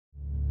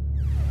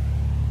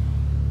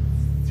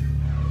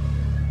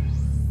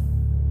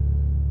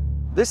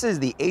This is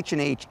the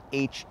H&H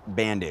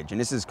H-Bandage,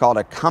 and this is called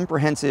a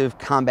comprehensive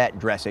combat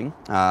dressing.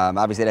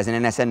 Obviously it has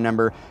an NSN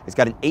number. It's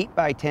got an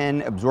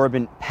 8x10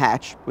 absorbent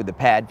patch with the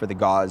pad for the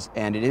gauze,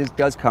 and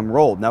does come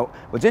rolled. Now,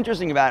 what's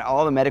interesting about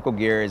all the medical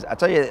gear is, I'll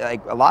tell you,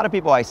 like a lot of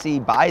people I see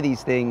buy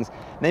these things,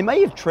 they may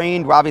have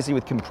trained obviously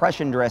with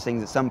compression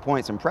dressings at some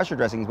point, some pressure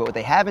dressings, but what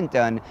they haven't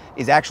done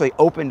is actually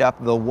opened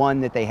up the one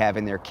that they have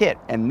in their kit.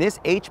 And this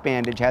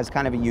H-Bandage has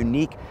kind of a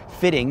unique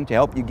fitting to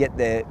help you get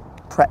the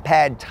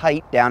pad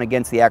tight down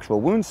against the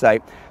actual wound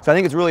site. So I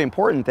think it's really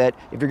important that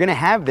if you're gonna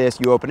have this,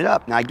 you open it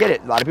up. Now I get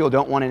it, a lot of people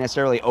don't want to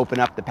necessarily open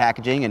up the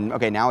packaging and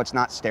okay, now it's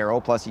not sterile,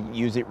 plus you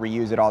use it,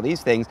 reuse it, all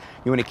these things.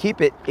 You want to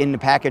keep it in the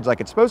package like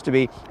it's supposed to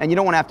be, and you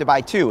don't want to have to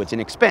buy two, it's an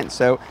expense.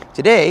 So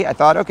today I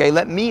thought, okay,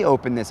 let me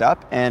open this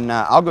up and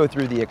I'll go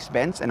through the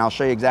expense and I'll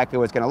show you exactly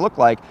what it's gonna look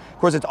like. Of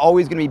course, it's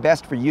always gonna be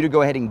best for you to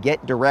go ahead and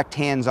get direct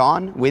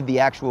hands-on with the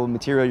actual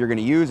material you're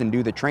gonna use and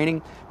do the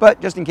training. But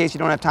just in case you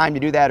don't have time to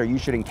do that, or you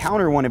should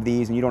encounter one of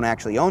these and you don't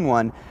actually own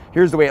one,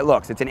 here's the way it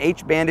looks. It's an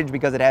H-Bandage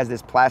because it has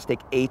this plastic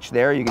H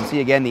there. You can see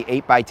again the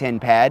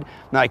 8x10 pad.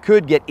 Now I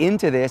could get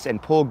into this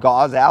and pull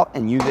gauze out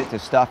and use it to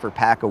stuff or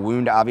pack a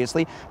wound,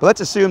 obviously. But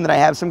let's assume that I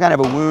have some kind of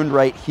a wound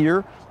right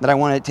here that I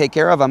want to take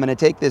care of. I'm going to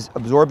take this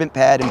absorbent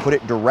pad and put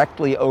it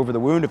directly over the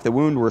wound. If the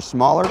wound were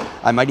smaller,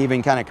 I might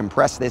even kind of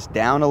compress this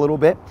down a little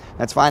bit.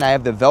 That's fine. I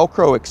have the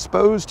Velcro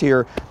exposed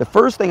here. The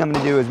first thing I'm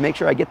going to do is make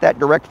sure I get that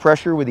direct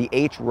pressure with the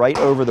H right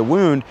over the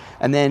wound,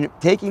 and then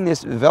taking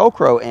this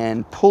Velcro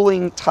and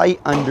pulling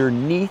tight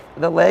underneath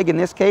the leg in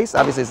this case.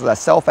 Obviously this is a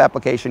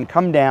self-application.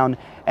 Come down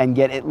and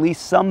get at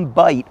least some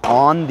bite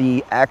on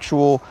the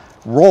actual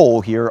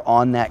roll here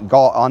on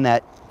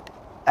that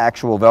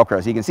actual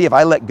Velcro. So you can see if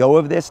I let go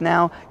of this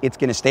now, it's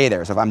going to stay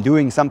there. So if I'm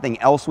doing something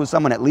else with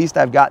someone, at least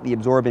I've got the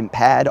absorbent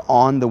pad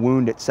on the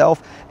wound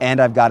itself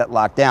and I've got it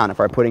locked down. If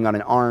I'm putting on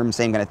an arm,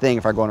 same kind of thing.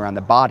 If I'm going around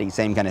the body,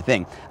 same kind of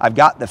thing. I've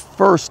got the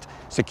first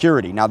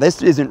security. Now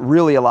this isn't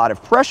really a lot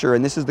of pressure,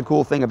 and this is the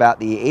cool thing about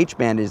the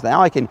H-Bandage.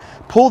 Now I can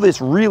pull this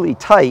really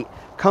tight,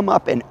 come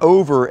up and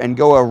over and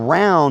go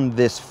around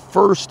this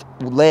first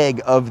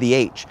leg of the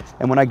H.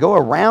 And when I go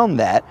around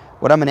that,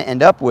 what I'm going to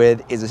end up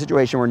with is a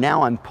situation where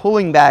now I'm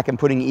pulling back and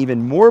putting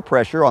even more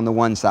pressure on the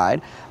one side.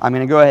 I'm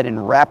going to go ahead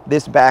and wrap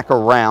this back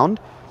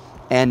around,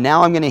 and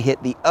now I'm going to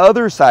hit the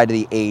other side of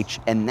the H,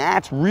 and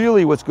that's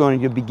really what's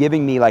going to be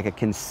giving me like a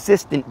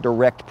consistent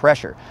direct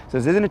pressure. So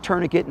this isn't a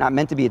tourniquet, not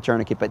meant to be a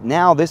tourniquet, but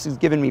now this is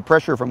giving me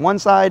pressure from one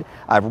side.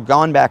 I've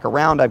gone back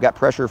around, I've got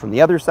pressure from the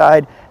other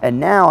side, and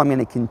now I'm going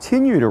to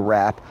continue to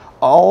wrap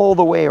all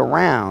the way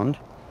around,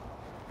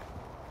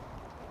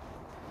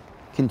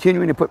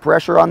 continuing to put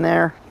pressure on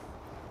there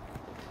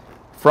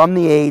from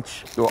the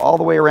H, go all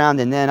the way around,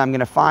 and then I'm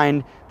going to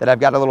find that I've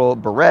got a little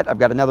barrette, I've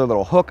got another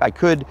little hook. I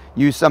could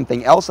use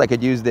something else. I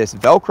could use this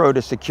Velcro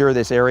to secure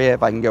this area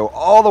if I can go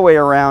all the way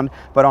around,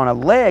 but on a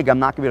leg, I'm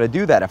not going to be able to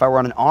do that. If I were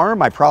on an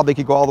arm, I probably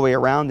could go all the way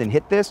around and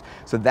hit this.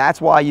 So that's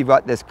why you've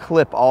got this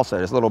clip also,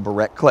 this little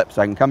barrette clip.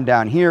 So I can come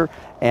down here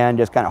and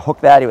just kind of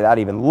hook that without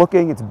even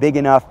looking. It's big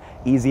enough,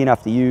 easy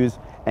enough to use,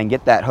 and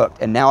get that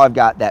hooked. And now I've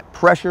got that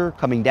pressure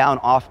coming down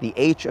off the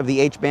H of the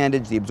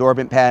H-Bandage, the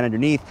absorbent pad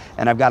underneath,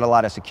 and I've got a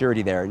lot of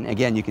security there. And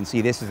again, you can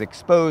see this is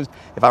exposed.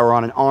 If I were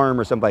on an arm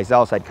or someplace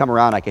else, I'd come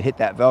around, I could hit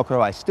that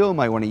Velcro. I still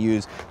might want to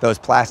use those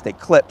plastic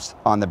clips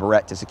on the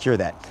barrette to secure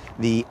that.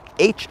 The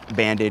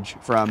H-Bandage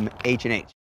from H&H.